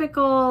a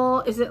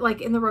typical, is it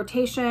like in the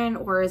rotation,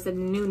 or is it a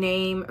new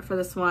name for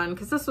this one?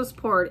 Because this was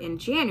poured in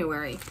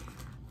January.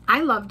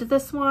 I loved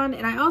this one,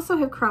 and I also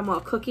have Cromwell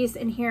cookies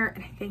in here,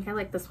 and I think I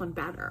like this one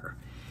better.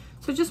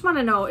 So just want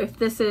to know if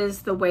this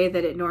is the way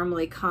that it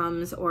normally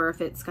comes, or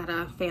if it's got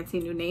a fancy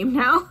new name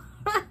now.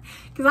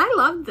 Because I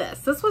loved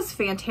this. This was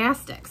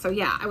fantastic. So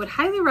yeah, I would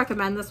highly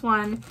recommend this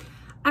one.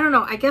 I don't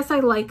know. I guess I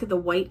like the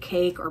white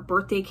cake or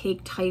birthday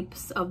cake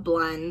types of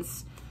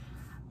blends,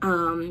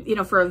 you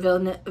know, for a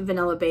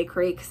vanilla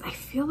bakery, because I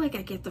feel like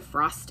I get the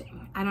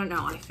frosting. I don't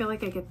know. I feel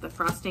like I get the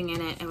frosting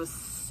in it. It was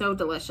so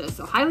delicious.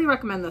 So highly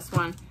recommend this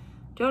one.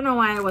 Don't know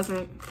why I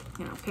wasn't,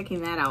 you know,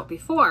 picking that out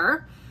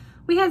before.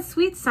 We had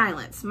Sweet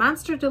Silence,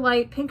 Monster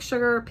Delight, Pink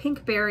Sugar,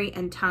 Pink Berry,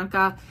 and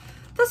Tonka.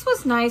 This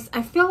was nice.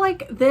 I feel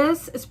like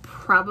this is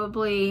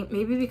probably,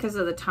 maybe because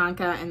of the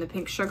Tonka and the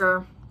Pink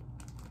Sugar,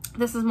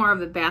 this is more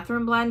of a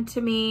bathroom blend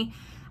to me.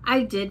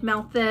 I did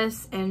melt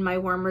this in my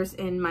warmers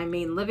in my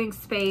main living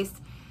space,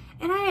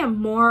 and I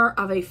am more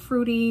of a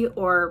fruity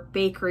or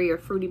bakery or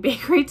fruity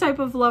bakery type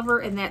of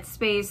lover in that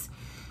space.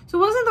 So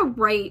it wasn't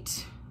the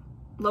right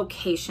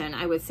location,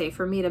 I would say,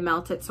 for me to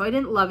melt it. So I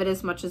didn't love it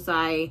as much as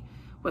I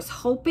was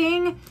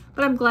hoping,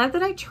 but I'm glad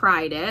that I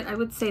tried it. I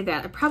would say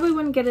that. I probably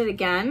wouldn't get it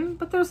again,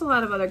 but there's a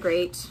lot of other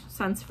great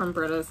scents from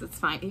Britta's. It's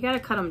fine. You got to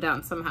cut them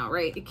down somehow,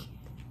 right? You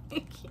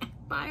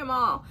can't buy them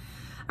all.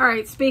 All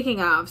right,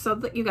 speaking of, so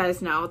that you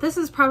guys know, this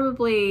is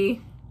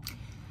probably,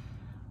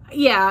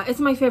 yeah, it's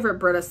my favorite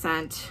Britta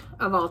scent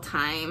of all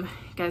time.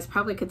 You guys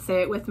probably could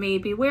say it with me.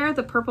 Beware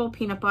the Purple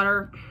Peanut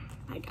Butter.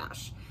 My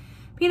gosh.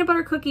 Peanut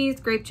butter cookies,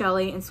 grape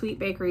jelly, and sweet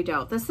bakery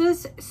dough. This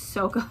is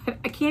so good.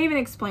 I can't even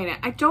explain it.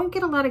 I don't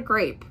get a lot of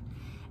grape.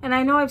 And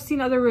I know I've seen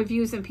other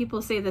reviews and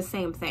people say the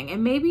same thing.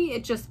 And maybe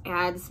it just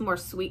adds more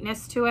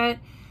sweetness to it.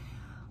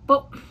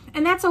 But,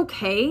 and that's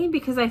okay,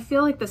 because I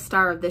feel like the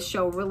star of this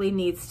show really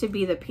needs to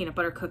be the peanut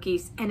butter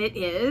cookies. And it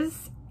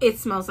is. It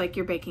smells like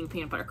you're baking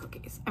peanut butter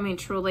cookies. I mean,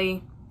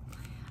 truly.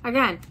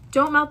 Again,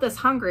 don't melt this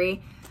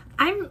hungry.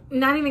 I'm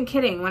not even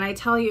kidding when I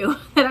tell you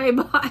that I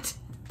bought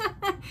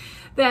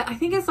that, I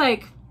think it's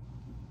like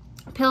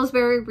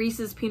Pillsbury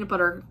Reese's peanut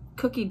butter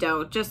cookie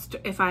dough, just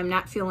if I'm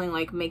not feeling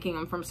like making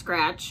them from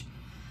scratch.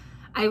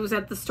 I was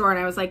at the store and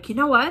I was like, you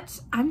know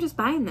what? I'm just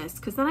buying this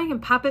because then I can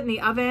pop it in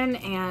the oven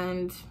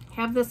and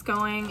have this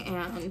going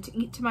and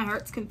eat to my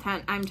heart's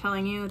content. I'm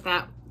telling you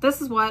that this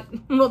is what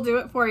will do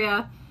it for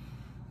you.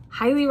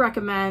 Highly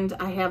recommend.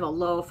 I have a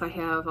loaf. I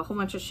have a whole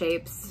bunch of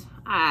shapes.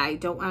 I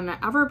don't want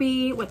to ever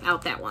be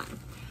without that one.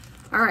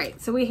 All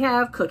right, so we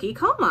have Cookie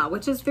Coma,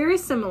 which is very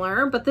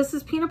similar, but this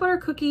is peanut butter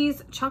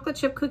cookies, chocolate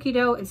chip cookie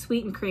dough, and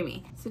sweet and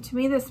creamy. So to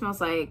me, this smells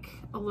like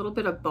a little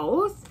bit of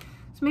both.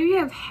 So maybe you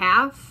have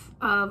half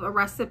of a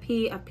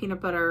recipe of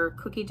peanut butter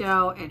cookie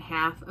dough and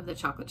half of the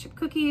chocolate chip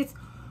cookies,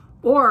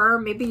 or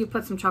maybe you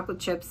put some chocolate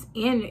chips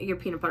in your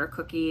peanut butter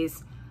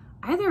cookies.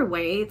 Either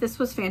way, this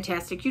was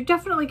fantastic. You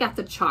definitely got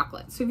the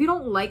chocolate. So if you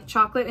don't like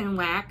chocolate and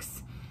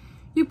wax,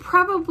 you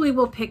probably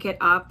will pick it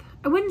up.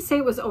 I wouldn't say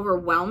it was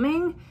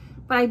overwhelming,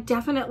 but I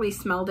definitely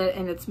smelled it,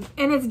 and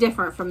it's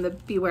different from the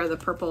Beware the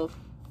Purple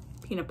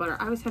peanut butter.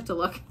 I always have to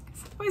look.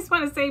 I always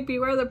want to say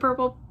Beware the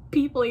Purple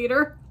people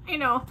eater. I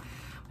know.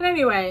 But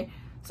anyway,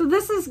 so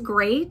this is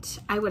great.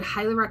 I would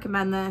highly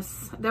recommend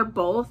this. They're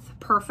both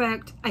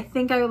perfect. I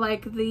think I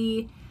like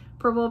the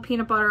purple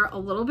peanut butter a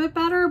little bit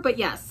better, but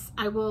yes,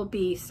 I will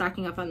be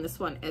stocking up on this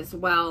one as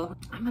well.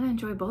 I'm gonna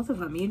enjoy both of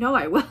them. You know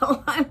I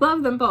will. I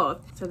love them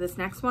both. So this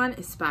next one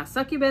is Spa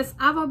Succubus,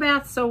 Avo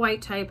Bath, So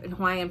White Type, and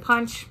Hawaiian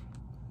Punch.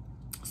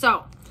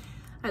 So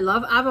I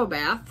love Avo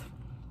Bath.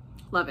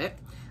 Love it.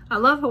 I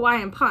love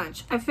Hawaiian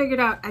Punch. I figured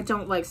out I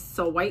don't like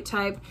So White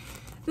Type.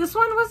 This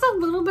one was a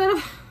little bit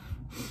of,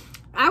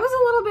 I was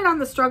a little bit on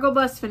the struggle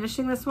bus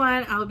finishing this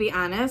one, I'll be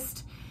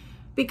honest,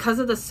 because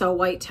of the So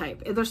White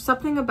Type. There's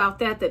something about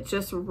that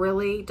just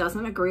really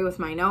doesn't agree with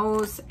my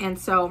nose, and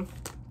so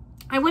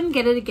I wouldn't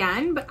get it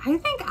again, but I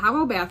think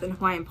Avo Bath and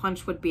Hawaiian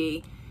Punch would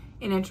be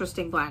an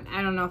interesting blend.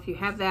 I don't know if you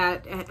have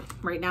that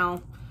right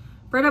now,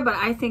 Britta, but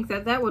I think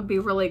that that would be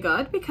really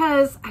good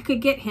because I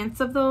could get hints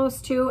of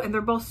those too, and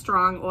they're both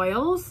strong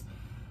oils.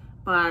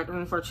 But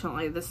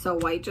unfortunately, the So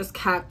White just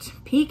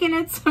kept peeking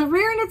its,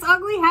 rearing its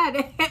ugly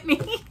head at me.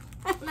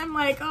 And I'm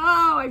like,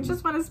 oh, I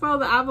just want to smell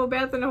the Avo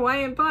Bath and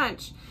Hawaiian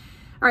Punch.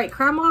 All right,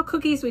 caramel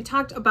cookies, we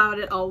talked about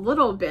it a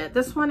little bit.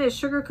 This one is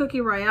sugar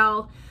cookie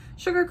royale,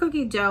 sugar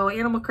cookie dough,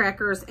 animal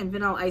crackers, and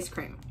vanilla ice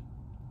cream.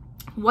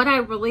 What I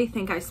really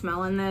think I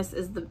smell in this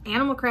is the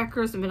animal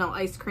crackers and vanilla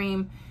ice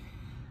cream.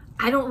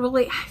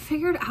 I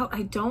figured out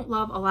I don't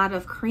love a lot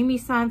of creamy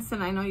scents,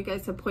 and I know you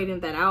guys have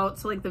pointed that out.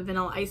 So like the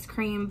vanilla ice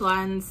cream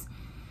blends,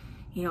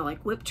 you know, like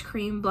whipped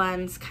cream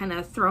blends kind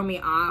of throw me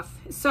off.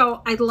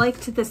 So I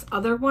liked this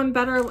other one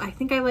better. I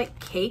think I like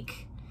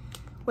cake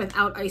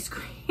without ice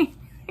cream.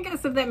 I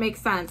guess if that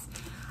makes sense.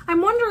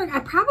 I'm wondering, I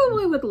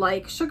probably would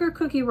like sugar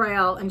cookie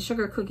royale and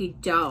sugar cookie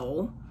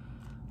dough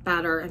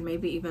better, and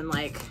maybe even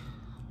like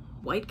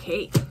white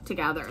cake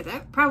together.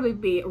 That'd probably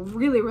be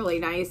really, really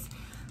nice.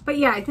 But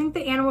yeah, I think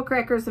the animal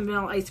crackers and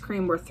vanilla ice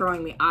cream were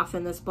throwing me off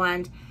in this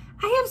blend.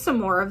 I have some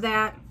more of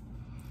that.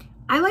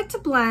 I like to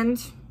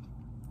blend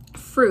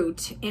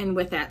fruit in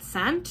with that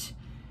scent.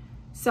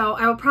 So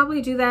I will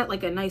probably do that,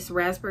 like a nice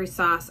raspberry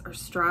sauce or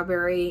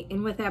strawberry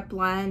in with that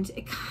blend.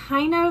 It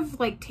kind of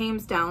like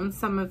tames down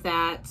some of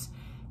that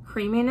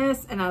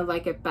creaminess, and I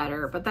like it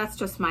better, but that's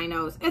just my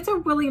nose. It's a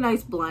really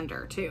nice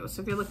blender too.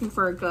 So if you're looking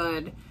for a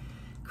good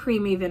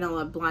creamy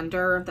vanilla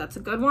blender, that's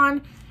a good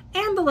one.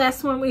 And the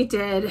last one we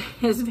did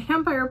is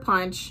Vampire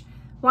Punch,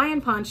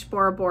 Hawaiian Punch,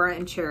 Bora Bora,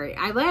 and Cherry.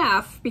 I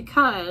laugh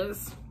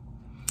because,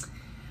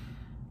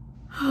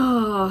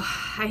 oh,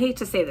 I hate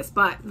to say this,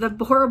 but the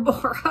Bora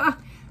Bora,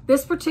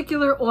 this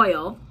particular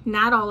oil,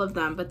 not all of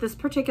them, but this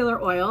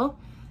particular oil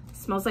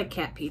smells like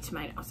cat pee to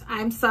my nose.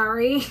 I'm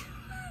sorry.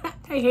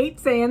 I hate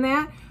saying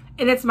that.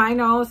 And it's my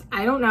nose.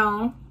 I don't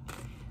know.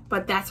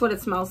 But that's what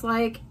it smells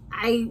like.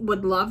 I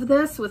would love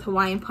this with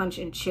Hawaiian Punch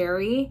and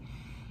Cherry.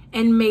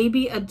 And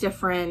maybe a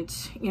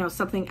different, you know,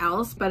 something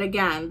else. But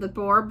again, the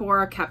Bora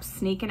Bora kept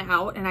sneaking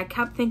out. And I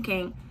kept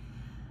thinking,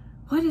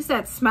 what is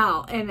that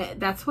smell? And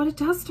that's what it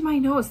does to my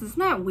nose. Isn't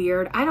that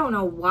weird? I don't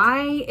know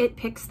why it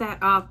picks that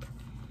up.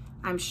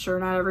 I'm sure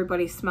not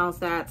everybody smells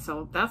that.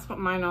 So that's what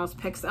my nose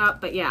picks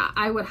up. But yeah,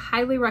 I would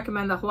highly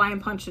recommend the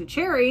Hawaiian Punch and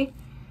Cherry.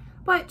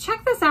 But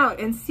check this out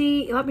and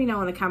see. Let me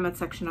know in the comment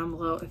section down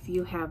below if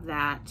you have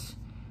that.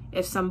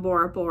 If some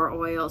Bora Bora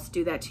oils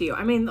do that to you.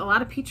 I mean, a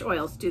lot of peach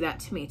oils do that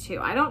to me too.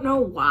 I don't know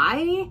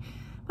why,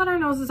 but our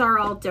noses are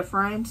all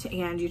different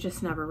and you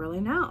just never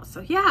really know.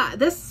 So yeah,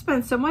 this has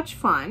been so much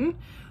fun.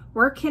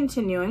 We're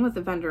continuing with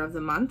the vendor of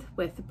the month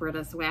with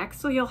Britta's wax.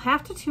 So you'll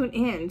have to tune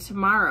in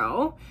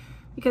tomorrow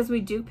because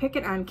we do pick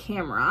it on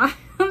camera.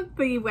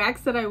 The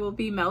wax that I will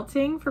be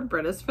melting for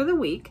Britta's for the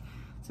week.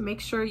 So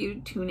make sure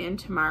you tune in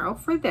tomorrow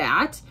for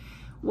that.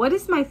 What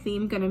is my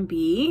theme going to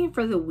be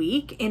for the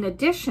week? In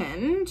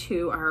addition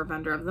to our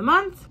vendor of the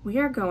month, we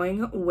are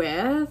going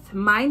with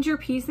Mind Your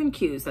P's and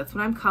Q's. That's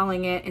what I'm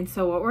calling it. And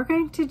so what we're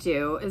going to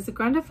do is we're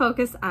going to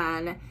focus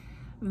on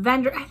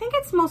vendor. I think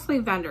it's mostly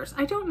vendors.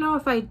 I don't know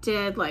if I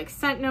did like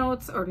scent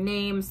notes or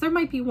names. There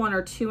might be one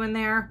or two in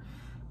there,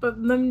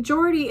 but the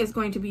majority is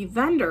going to be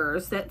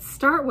vendors that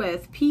start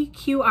with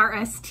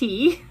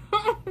PQRST.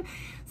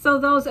 So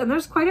those, and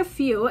there's quite a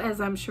few,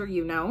 as I'm sure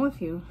you know,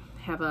 if you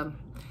have a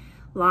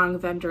long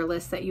vendor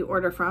list that you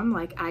order from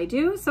like I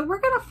do. So we're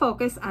going to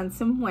focus on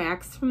some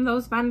wax from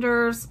those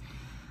vendors.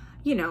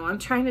 You know, I'm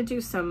trying to do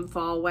some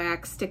fall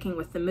wax, sticking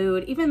with the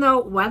mood, even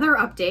though weather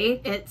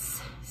update,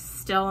 it's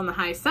still in the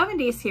high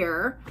 70s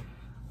here.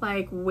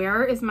 Like,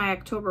 where is my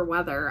October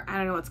weather? I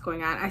don't know what's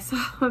going on. I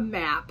saw a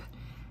map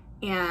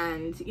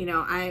and, you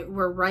know,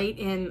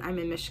 I'm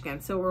in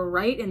Michigan. So we're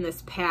right in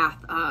this path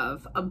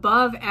of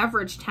above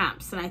average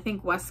temps. And I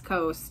think West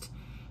Coast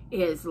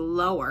is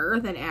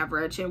lower than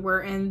average, and we're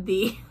in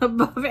the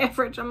above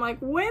average. I'm like,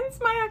 when's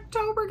my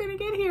October gonna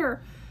get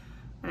here?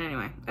 But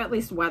anyway, at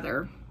least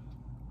weather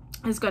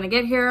is gonna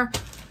get here.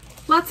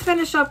 Let's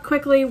finish up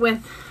quickly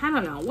with, I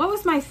don't know, what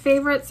was my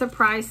favorite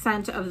surprise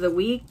scent of the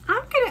week?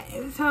 I'm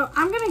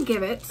gonna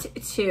give it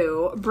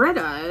to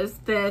Britta's,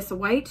 this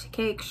white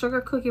cake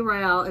sugar cookie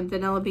royale and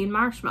vanilla bean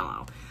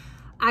marshmallow.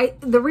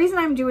 The reason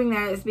I'm doing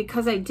that is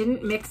because I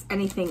didn't mix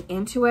anything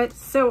into it,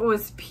 so it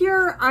was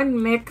pure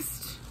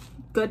unmixed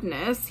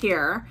goodness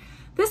here.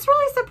 This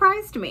really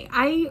surprised me.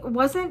 I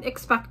wasn't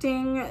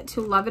expecting to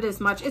love it as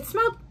much. It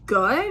smelled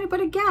good, but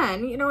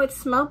again, you know, it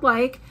smelled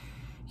like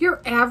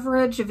your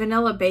average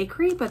vanilla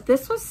bakery, but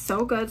this was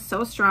so good,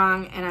 so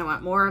strong, and I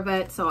want more of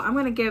it. So I'm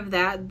going to give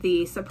that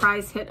the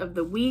surprise hit of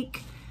the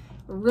week.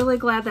 Really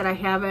glad that I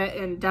have it,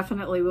 and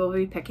definitely will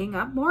be picking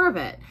up more of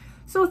it.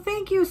 So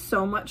thank you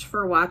so much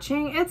for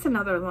watching. It's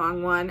another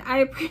long one. I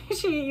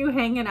appreciate you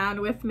hanging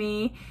on with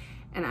me.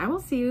 And I will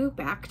see you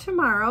back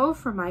tomorrow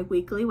for my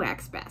weekly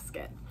wax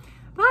basket.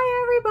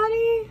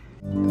 Bye,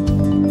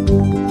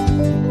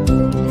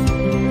 everybody.